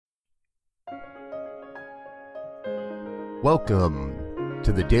Welcome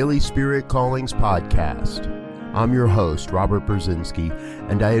to the Daily Spirit Callings podcast. I'm your host, Robert Brzezinski,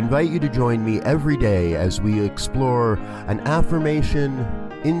 and I invite you to join me every day as we explore an affirmation,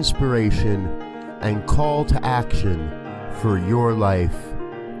 inspiration, and call to action for your life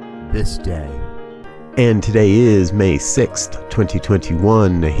this day. And today is May 6th,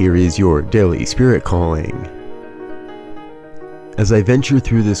 2021. Here is your Daily Spirit Calling. As I venture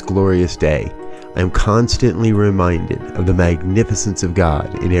through this glorious day, I am constantly reminded of the magnificence of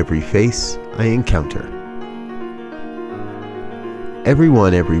God in every face I encounter.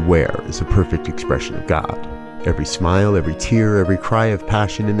 Everyone everywhere is a perfect expression of God. Every smile, every tear, every cry of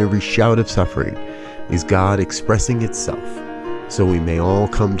passion, and every shout of suffering is God expressing itself, so we may all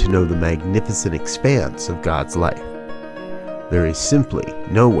come to know the magnificent expanse of God's life. There is simply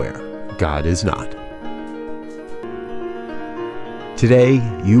nowhere God is not. Today,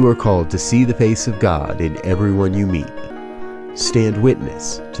 you are called to see the face of God in everyone you meet. Stand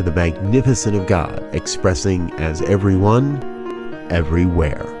witness to the magnificence of God expressing as everyone,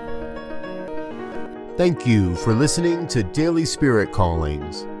 everywhere. Thank you for listening to Daily Spirit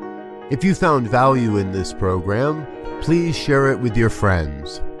Callings. If you found value in this program, please share it with your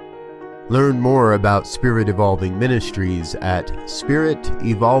friends. Learn more about Spirit Evolving Ministries at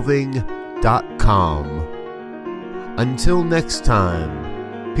spiritevolving.com. Until next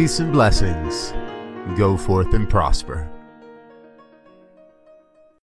time, peace and blessings. Go forth and prosper.